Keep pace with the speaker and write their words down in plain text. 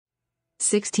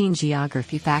16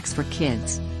 Geography Facts for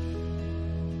Kids.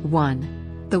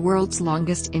 1. The world's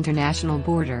longest international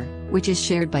border, which is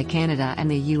shared by Canada and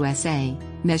the USA,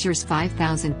 measures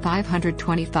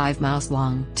 5,525 miles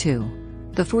long.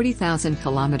 2. The 40,000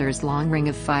 kilometers long Ring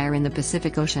of Fire in the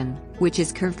Pacific Ocean, which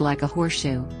is curved like a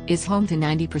horseshoe, is home to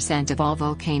 90% of all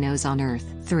volcanoes on Earth.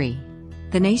 3.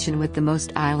 The nation with the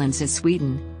most islands is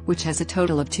Sweden, which has a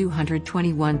total of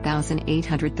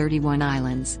 221,831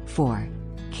 islands. 4.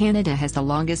 Canada has the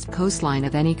longest coastline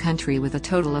of any country with a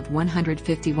total of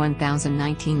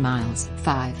 151,019 miles.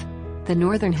 5. The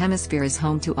Northern Hemisphere is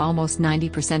home to almost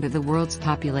 90% of the world's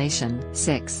population.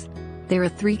 6. There are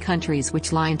 3 countries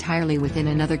which lie entirely within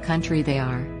another country. They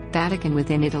are Vatican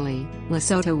within Italy,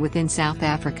 Lesotho within South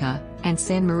Africa, and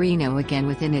San Marino again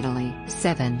within Italy.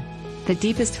 7. The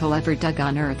deepest hole ever dug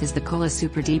on Earth is the Kola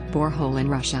Superdeep Borehole in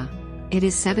Russia. It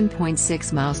is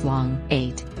 7.6 miles long.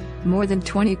 8. More than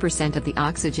 20% of the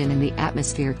oxygen in the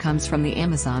atmosphere comes from the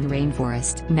Amazon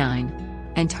rainforest. 9.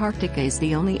 Antarctica is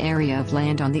the only area of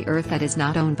land on the Earth that is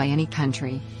not owned by any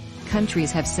country.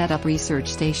 Countries have set up research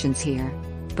stations here,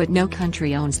 but no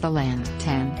country owns the land.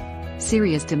 10.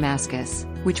 Syria's Damascus,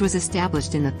 which was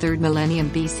established in the 3rd millennium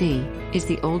BC, is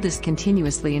the oldest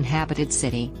continuously inhabited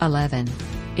city. 11.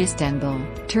 Istanbul,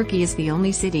 Turkey is the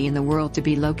only city in the world to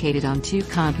be located on 2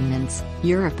 continents,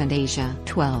 Europe and Asia.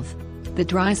 12. The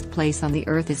driest place on the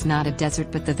Earth is not a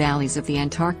desert but the valleys of the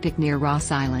Antarctic near Ross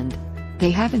Island.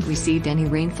 They haven't received any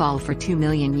rainfall for 2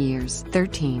 million years.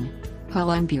 13.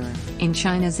 Ulaanbaatar, in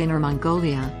China's Inner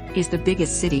Mongolia, is the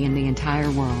biggest city in the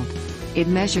entire world. It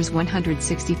measures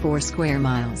 164 square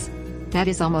miles. That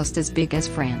is almost as big as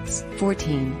France.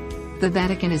 14. The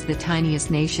Vatican is the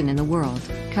tiniest nation in the world,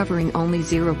 covering only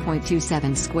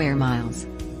 0.27 square miles.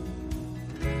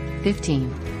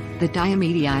 15. The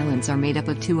Diomede Islands are made up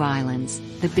of 2 islands,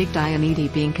 the Big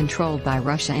Diomede being controlled by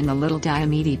Russia and the Little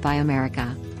Diomede by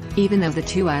America. Even though the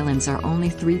 2 islands are only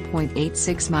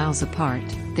 3.86 miles apart,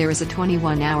 there is a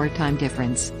 21-hour time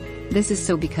difference. This is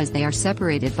so because they are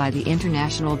separated by the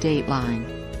international date line.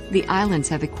 The islands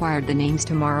have acquired the names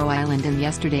Tomorrow Island and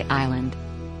Yesterday Island.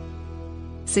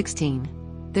 16.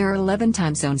 There are 11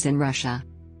 time zones in Russia.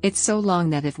 It's so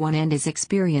long that if one end is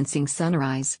experiencing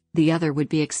sunrise, the other would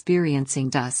be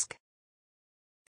experiencing dusk.